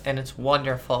pointless, and it's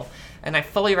wonderful. And I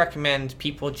fully recommend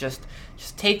people just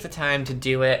take the time to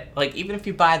do it. Like, even if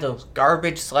you buy those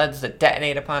garbage sleds that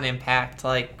detonate upon impact,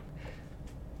 like,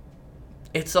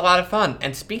 it's a lot of fun.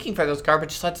 And speaking for those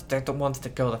garbage sleds, they're the ones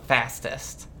that go the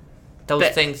fastest. Those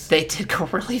things... They did go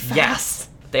really fast. Yes.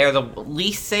 They're the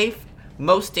least safe,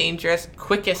 most dangerous,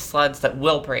 quickest sleds that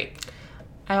will break.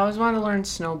 I always want to learn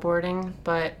snowboarding,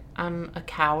 but I'm a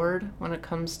coward when it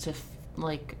comes to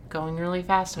like going really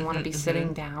fast. I want to be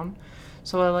sitting down,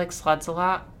 so I like sleds a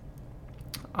lot.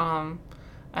 I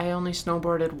only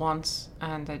snowboarded once,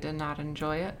 and I did not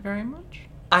enjoy it very much.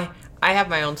 I have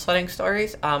my own sledding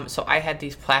stories. So I had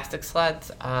these plastic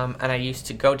sleds, and I used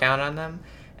to go down on them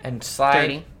and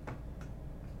slide.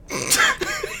 Dirty.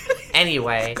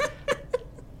 Anyway,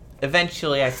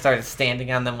 eventually I started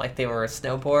standing on them like they were a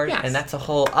snowboard, Yes. and that's a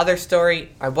whole other story.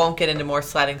 I won't get into more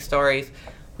sledding stories.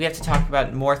 We have to talk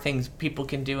about more things people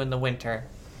can do in the winter.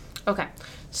 Okay,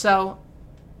 so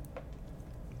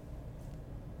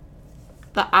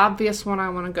the obvious one I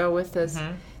want to go with is,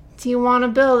 do you want to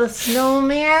build a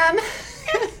snowman?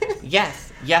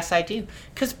 Yes, I do.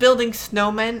 Because building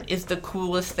snowmen is the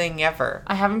coolest thing ever.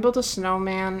 I haven't built a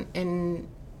snowman in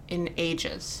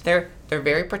ages. They're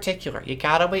very particular. You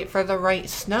gotta wait for the right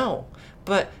snow.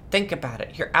 But think about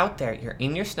it. You're out there. You're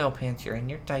in your snow pants. You're in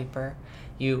your diaper.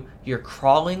 You're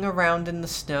crawling around in the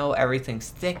snow. Everything's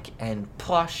thick and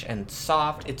plush and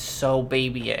soft. It's so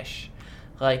babyish.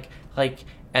 Like,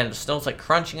 and the snow's like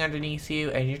crunching underneath you,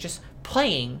 and you're just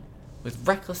playing with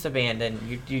reckless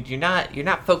abandon. You're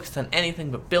not focused on anything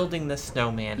but building the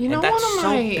snowman. You know, and that's one of so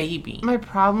baby. my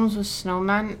problems with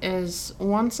snowmen is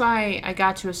once I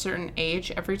got to a certain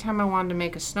age, every time I wanted to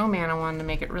make a snowman, I wanted to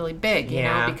make it really big, you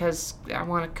know, because I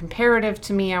want it comparative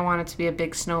to me, I want it to be a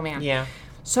big snowman. Yeah.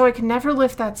 So I can never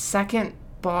lift that second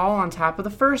ball on top of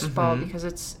the first ball because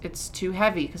it's too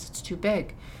heavy, because it's too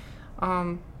big.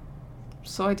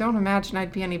 So I don't imagine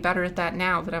I'd be any better at that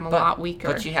now that I'm a lot weaker.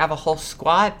 But you have a whole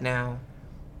squad now.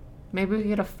 Maybe we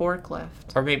get a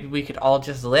forklift. Or maybe we could all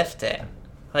just lift it.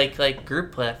 Like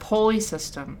group lift. Pulley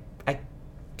system.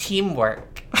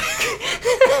 Teamwork.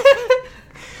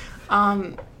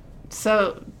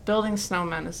 So building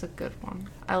snowmen is a good one.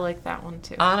 I like that one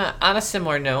too. On a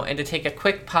similar note, and to take a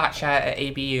quick pot shot at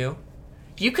ABU,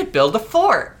 you could build a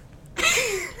fort.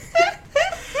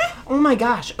 Oh my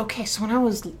gosh. Okay, so when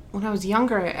I was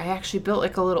younger, I actually built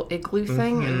like a little igloo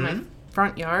thing in my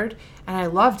front yard, and I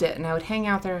loved it, and I would hang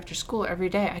out there after school every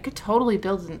day. I could totally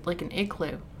build like an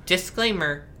igloo.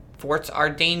 Disclaimer, forts are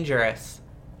dangerous.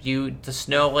 The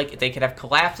snow, like, they could have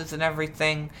collapses and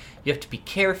everything. You have to be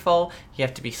careful. You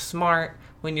have to be smart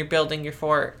when you're building your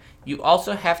fort. You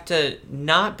also have to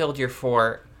not build your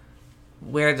fort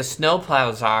where the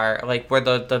snowplows are, like where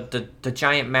the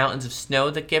giant mountains of snow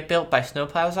that get built by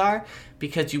snowplows are,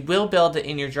 because you will build it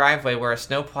in your driveway where a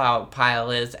snowplow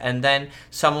pile is, and then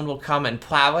someone will come and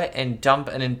plow it and dump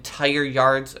an entire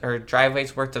yard's or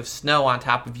driveway's worth of snow on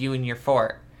top of you and your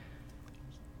fort.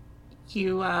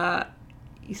 You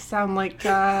sound like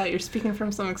you're speaking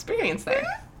from some experience there.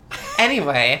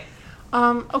 Anyway.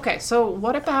 Okay, so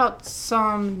what about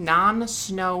some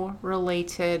non-snow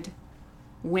related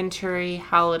wintry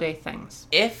holiday things?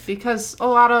 Because a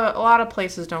lot of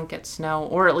places don't get snow,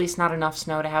 or at least not enough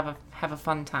snow to have a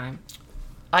fun time.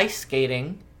 Ice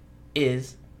skating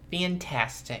is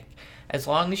fantastic. As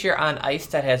long as you're on ice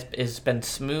that has been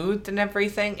smoothed and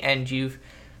everything, and you've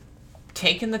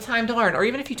taken the time to learn, or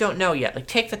even if you don't know yet, like,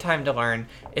 take the time to learn.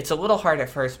 It's a little hard at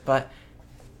first, but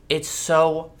it's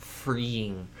so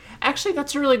freeing. Actually,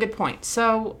 that's a really good point.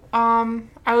 So,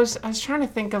 I was trying to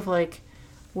think of like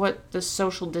what the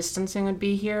social distancing would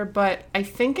be here, but I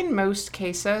think in most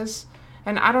cases,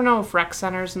 and I don't know if rec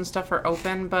centers and stuff are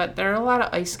open, but there are a lot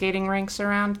of ice skating rinks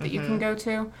around that you can go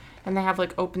to, and they have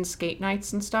like open skate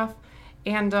nights and stuff.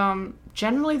 And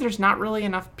generally, there's not really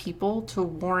enough people to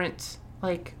warrant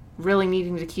like really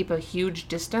needing to keep a huge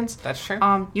distance. That's true.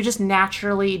 You just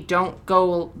naturally don't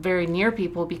go very near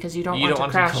people because you don't want to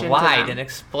crash into them. You don't want to collide and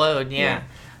explode, yeah.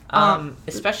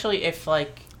 Especially if,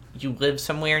 like, you live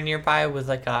somewhere nearby with,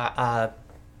 like, a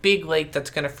big lake that's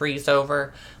going to freeze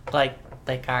over. Like,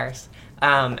 like ours.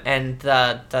 And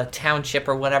the township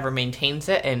or whatever maintains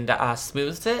it and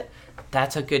smooths it,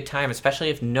 that's a good time, especially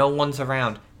if no one's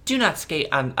around. Do not skate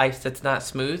on ice that's not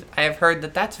smooth. I have heard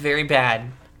that that's very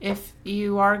bad. If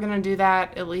you are going to do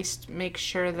that, at least make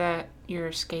sure that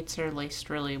your skates are laced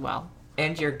really well.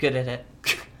 And you're good at it.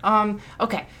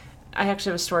 Okay. I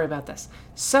actually have a story about this.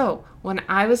 So, when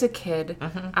I was a kid,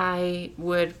 I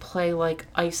would play, like,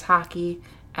 ice hockey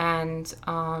and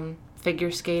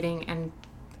figure skating, and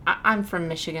I'm from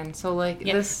Michigan, so, like,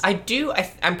 this...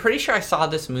 I'm pretty sure I saw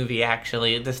this movie,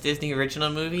 actually, this Disney original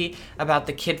movie about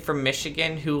the kid from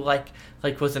Michigan who, like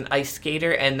was an ice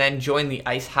skater and then joined the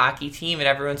ice hockey team, and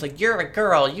everyone's like, you're a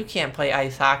girl, you can't play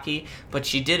ice hockey, but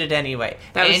she did it anyway.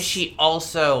 She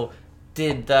also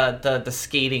did the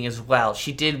skating as well.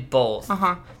 She did both.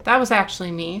 That was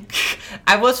actually me.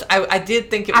 I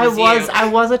did think it was you. I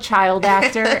was a child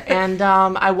actor, and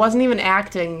I wasn't even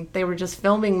acting. They were just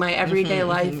filming my everyday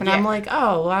life, and I'm like,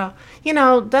 oh, wow. You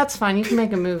know, that's fine. You can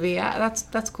make a movie.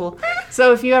 That's cool.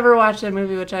 So if you ever watch a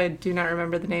movie, which I do not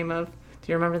remember the name of,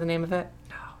 do you remember the name of it?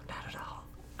 No, not at all.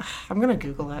 I'm going to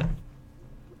Google it.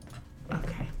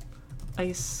 Okay.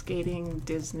 Ice skating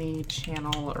Disney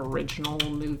Channel original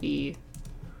movie.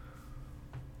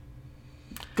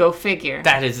 Go figure.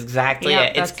 That is exactly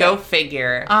it. It's Go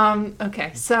Figure.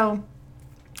 Okay, so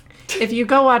if you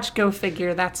go watch Go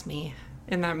Figure, that's me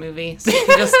in that movie. So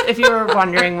if you were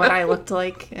wondering what I looked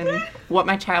like and what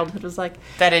my childhood was like.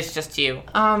 That is just you.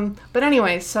 But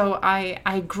anyway, so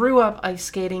I grew up ice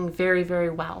skating very, very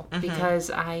well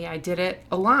because I did it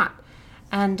a lot.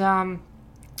 And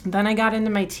then I got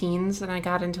into my teens and I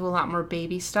got into a lot more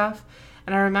baby stuff.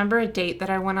 And I remember a date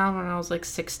that I went on when I was like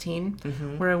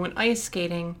 16 where I went ice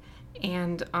skating.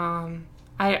 And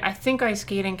I think ice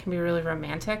skating can be really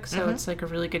romantic. So it's like a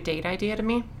really good date idea to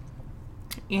me.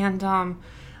 And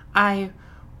I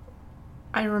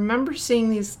remember seeing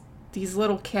these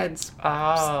little kids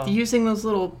using those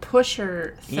little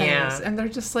pusher things. And they're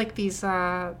just like these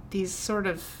sort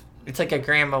of... It's like a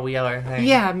grandma wheeler thing.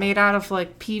 Yeah, made out of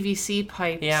like PVC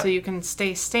pipe so you can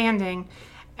stay standing.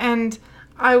 And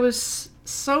I was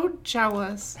so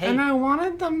jealous. And I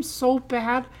wanted them so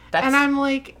bad. And I'm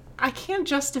like, I can't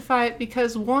justify it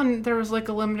because, one, there was like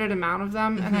a limited amount of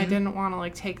them and I didn't want to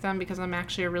like take them because I'm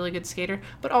actually a really good skater.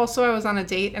 But also I was on a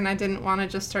date and I didn't want to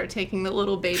just start taking the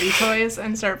little baby toys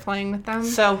and start playing with them.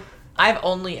 So I've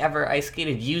only ever ice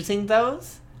skated using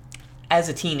those as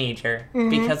a teenager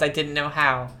because I didn't know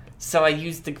how. So I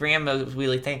used the grandma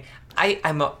wheelie thing.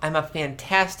 I'm a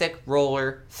fantastic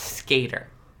roller skater,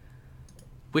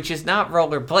 which is not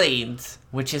roller blades,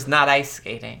 which is not ice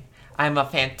skating.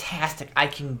 I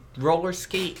can roller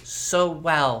skate so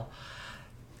well.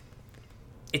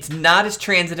 It's not as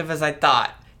transitive as I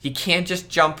thought. You can't just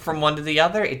jump from one to the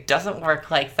other. It doesn't work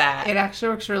like that. It actually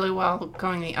works really well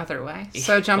going the other way.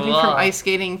 So jumping from ice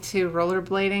skating to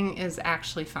rollerblading is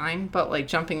actually fine, but like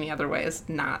jumping the other way is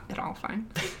not at all fine.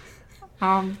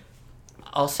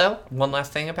 Also, one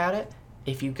last thing about it.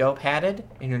 If you go padded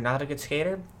and you're not a good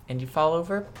skater and you fall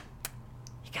over,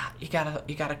 you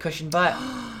got a cushion butt.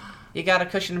 You got a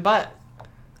cushion butt.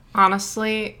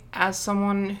 Honestly, as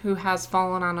someone who has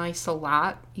fallen on ice a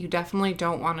lot, you definitely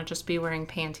don't want to just be wearing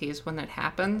panties when it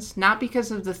happens. Not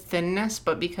because of the thinness,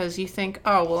 but because you think,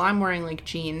 oh, well, I'm wearing like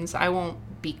jeans. I won't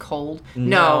be cold.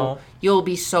 No, you'll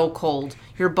be so cold.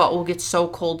 Your butt will get so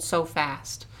cold so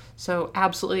fast. So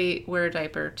absolutely wear a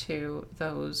diaper to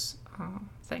those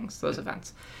those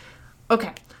events.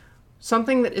 Okay,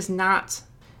 something that is not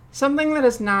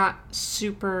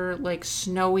super like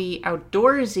snowy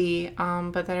outdoorsy,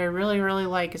 but that I really, really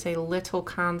like is a little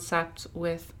concept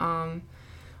with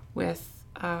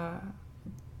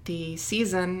the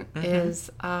season is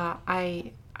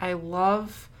I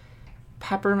love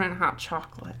peppermint hot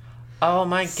chocolate. Oh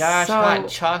my gosh, hot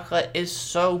chocolate is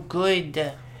so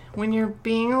good. When you're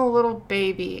being a little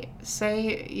baby,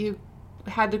 say you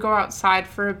had to go outside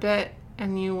for a bit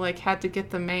and you like had to get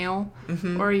the mail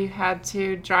or you had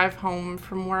to drive home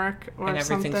from work or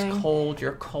something. And everything's cold,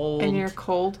 you're cold. And you're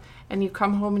cold and you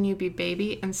come home and you be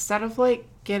baby, instead of like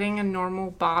getting a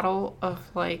normal bottle of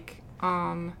like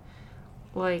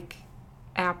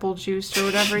apple juice or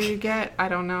whatever you get, I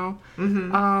don't know.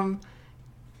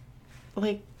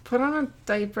 Like put on a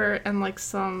diaper and like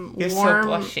some You're warm... so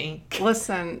blushing.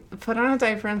 Listen, put on a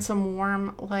diaper and some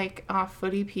warm like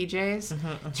footy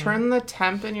PJs. Turn the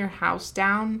temp in your house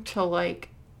down to like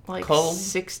cold?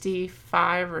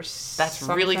 65 or something.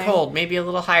 That's really cold. Maybe a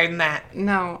little higher than that.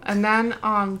 No. And then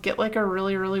get like a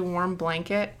really, really warm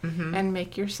blanket and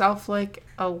make yourself like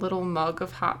a little mug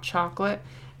of hot chocolate.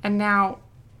 And now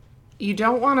You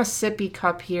don't want a sippy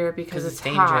cup here because it's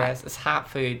dangerous. hot. It's hot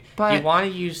food. But you want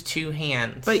to use 2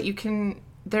 hands. But you can.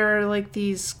 There are like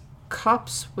these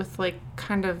cups with like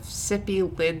kind of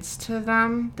sippy lids to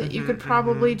them that you could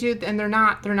probably do, and they're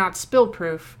not spill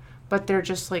proof, but they're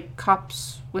just like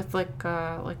cups with like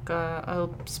a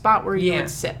spot where you would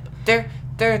sip. They're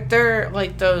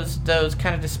like those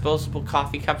kind of disposable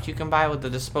coffee cups you can buy with the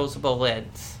disposable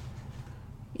lids.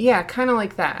 Yeah, kind of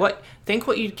like that. Think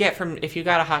what you'd get from if you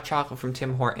got a hot chocolate from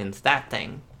Tim Hortons. That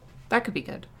thing. That could be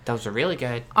good. Those are really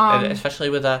good, especially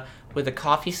with a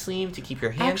coffee sleeve to keep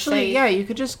your hands safe. Yeah, you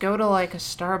could just go to like a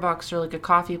Starbucks or like a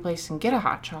coffee place and get a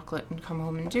hot chocolate and come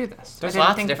home and do this. There's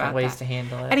lots of different ways to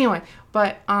handle it. Anyway,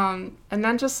 but and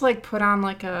then just like put on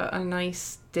like a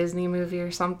nice Disney movie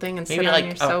or something and maybe sit on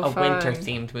your sofa. Maybe like a winter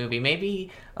themed movie.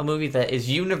 Maybe a movie that is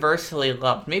universally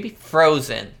loved. Maybe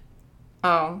Frozen.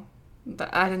 Oh,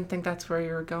 I didn't think that's where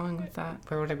you were going with that.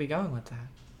 Where would I be going with that?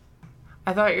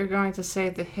 I thought you were going to say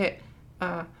the hit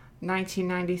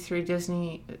 1993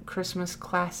 Disney Christmas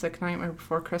classic, Nightmare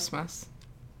Before Christmas.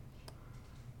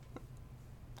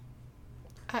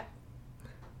 I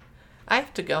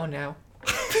have to go now.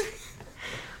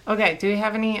 Okay, do we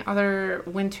have any other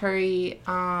wintry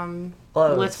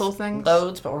little things?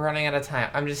 Loads, but we're running out of time.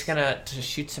 I'm just gonna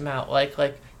shoot some out. Like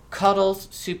cuddles,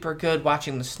 super good.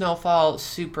 Watching the snowfall,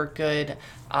 super good.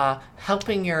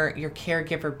 Helping your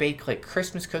caregiver bake like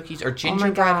Christmas cookies or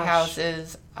gingerbread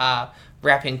houses.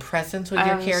 Wrapping presents with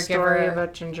your caregiver. I have a story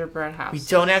about gingerbread house. We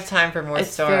don't have time for more stories.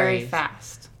 It's very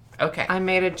fast. Okay. I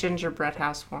made a gingerbread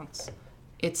house once.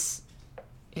 It's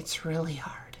really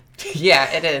hard.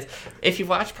 Yeah, it is. If you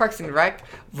watch Parks and Rec,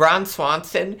 Ron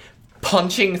Swanson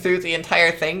punching through the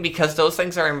entire thing because those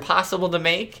things are impossible to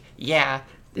make. Yeah.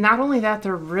 Not only that,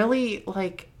 they're really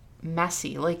like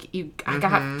messy. Like I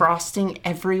got frosting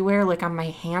everywhere, like on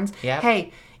my hands. Yeah.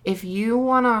 Hey, if you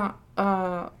want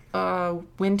a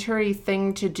wintry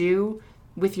thing to do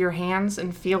with your hands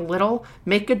and feel little,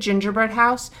 make a gingerbread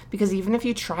house, because even if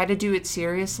you try to do it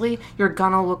seriously, you're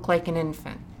gonna look like an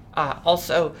infant.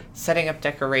 Also, setting up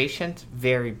decorations,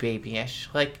 very babyish.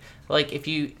 Like if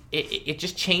you, it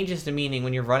just changes the meaning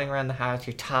when you're running around the house,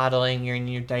 you're toddling, you're in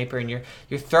your diaper, and you're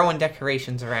throwing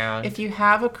decorations around. If you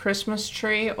have a Christmas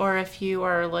tree, or if you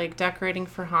are like decorating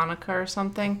for Hanukkah or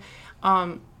something,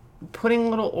 putting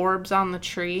little orbs on the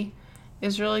tree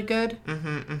is really good.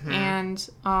 And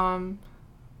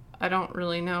I don't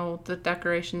really know the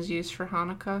decorations used for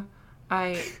Hanukkah.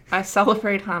 I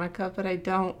celebrate Hanukkah, but I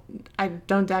don't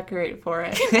decorate for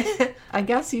it. I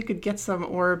guess you could get some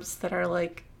orbs that are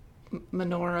like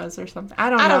menorahs or something. I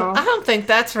don't know. I don't think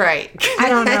that's right. I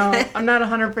don't know. I'm not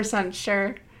 100%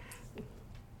 sure.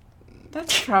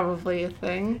 That's probably a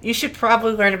thing. You should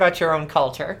probably learn about your own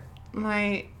culture.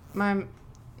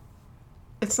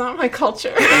 It's not my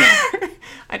culture.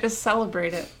 I just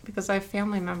celebrate it because I have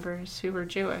family members who are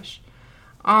Jewish.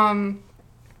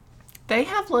 They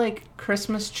have like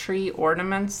Christmas tree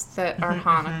ornaments that are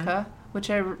Hanukkah, which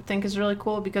I think is really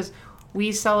cool because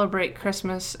we celebrate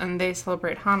Christmas and they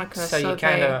celebrate Hanukkah. So you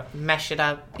kind of mesh it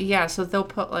up. Yeah, so they'll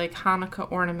put like Hanukkah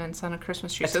ornaments on a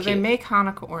Christmas tree. That's so cute. They make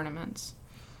Hanukkah ornaments.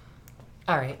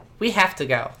 All right, we have to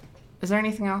go. Is there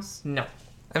anything else? No.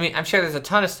 I mean, I'm sure there's a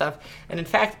ton of stuff. And in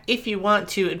fact, if you want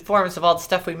to inform us of all the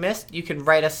stuff we missed, you can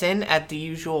write us in at the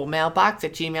usual mailbox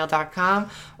at gmail.com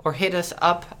or hit us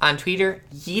up on Twitter,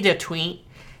 yeet a tweet.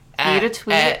 At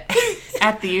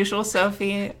the usual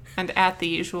Sophie and at the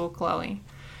usual Chloe.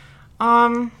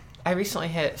 I recently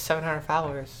hit 700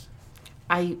 followers.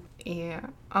 I think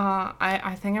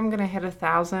I'm gonna hit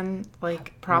 1,000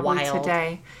 like probably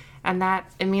today. And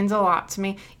that, it means a lot to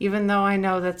me, even though I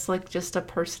know that's like just a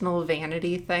personal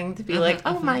vanity thing to be like,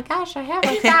 oh my gosh, I have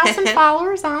 1,000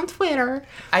 followers on Twitter.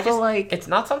 It's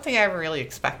not something I ever really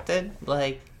expected.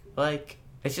 Like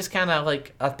it's just kind of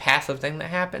like a passive thing that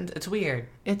happened. It's weird.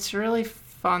 It's really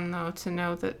fun though to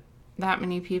know that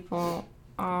many people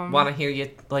want to hear you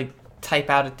like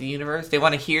type out at the universe. They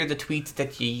want to hear the tweets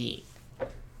that you eat.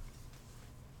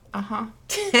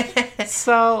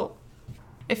 So.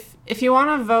 If you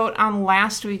want to vote on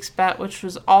last week's bet, which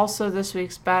was also this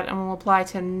week's bet and will apply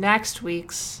to next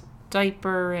week's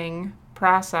diapering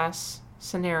process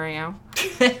scenario,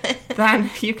 then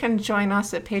you can join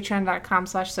us at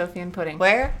patreon.com/SophieandPudding.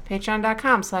 Where?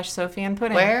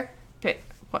 Patreon.com/SophieandPudding. Where?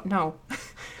 What? No.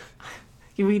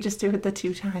 We just do it the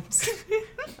 2 times.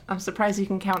 I'm surprised you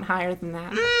can count higher than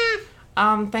that.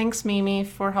 Thanks, Mimi,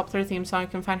 for help with our theme song. You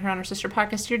can find her on her sister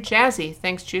podcast, You're Jazzy.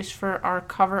 Thanks, Juice, for our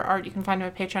cover art. You can find him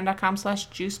at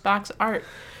patreon.com/juiceboxart.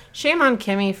 Shame on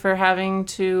Kimmy for having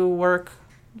to work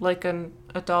like an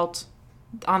adult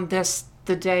on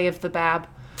the day of the Bab.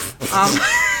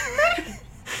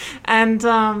 And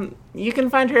you can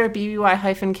find her at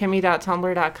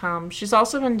bby-kimmy.tumblr.com. She's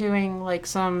also been doing like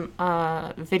some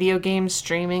video game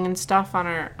streaming and stuff on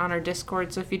her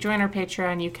Discord. So if you join her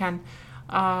Patreon, you can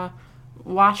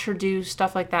watch her do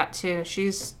stuff like that too.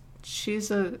 She's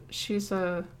a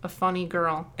funny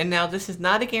girl. And now this is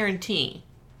not a guarantee,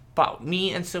 but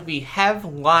me and Sophie have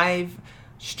live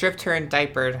stripped her and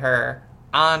diapered her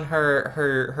on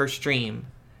her stream.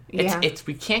 It's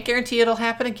we can't guarantee it'll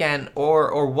happen again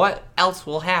or what else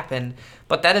will happen,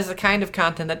 but that is the kind of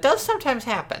content that does sometimes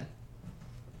happen.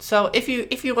 So if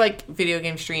you like video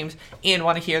game streams and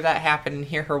want to hear that happen and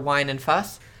hear her whine and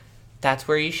fuss, that's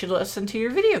where you should listen to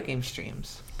your video game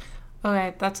streams.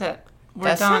 Okay, that's it.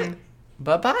 We're done.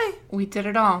 Bye-bye. We did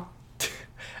it all.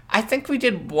 I think we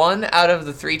did 1 out of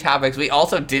the 3 topics. We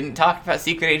also didn't talk about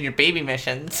Secret Agent Baby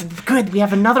missions. Good, we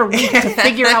have another week to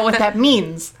figure out what that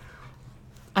means.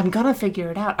 I'm gonna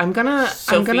figure it out.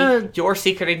 Sophie, your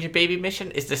Secret Agent Baby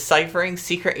mission is deciphering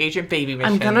Secret Agent Baby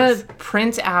missions. I'm gonna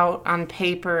print out on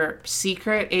paper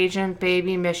Secret Agent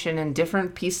Baby mission in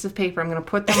different pieces of paper. I'm gonna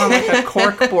put them on like a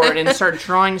cork board and start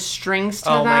drawing strings to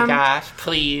them. Oh my gosh,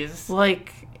 please.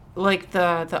 Like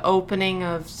the opening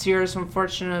of Series of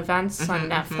Unfortunate Events on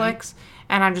Netflix.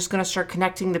 And I'm just going to start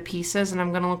connecting the pieces, and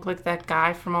I'm going to look like that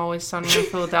guy from Always Sunny in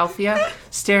Philadelphia,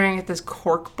 staring at this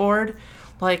cork board,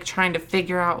 like trying to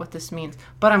figure out what this means.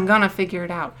 But I'm going to figure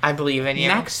it out. I believe in you.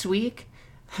 Next week,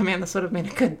 man, this would have made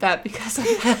a good bet because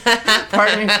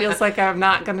part of me feels like I'm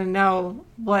not going to know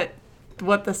what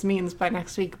this means by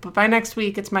next week. But by next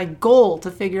week, it's my goal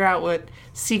to figure out what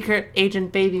Secret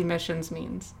Agent Baby missions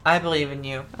means. I believe in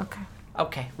you. Okay.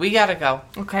 Okay, we gotta go.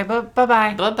 Okay,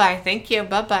 bye-bye. Bye-bye. Thank you.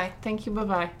 Bye-bye. Thank you,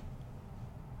 bye-bye.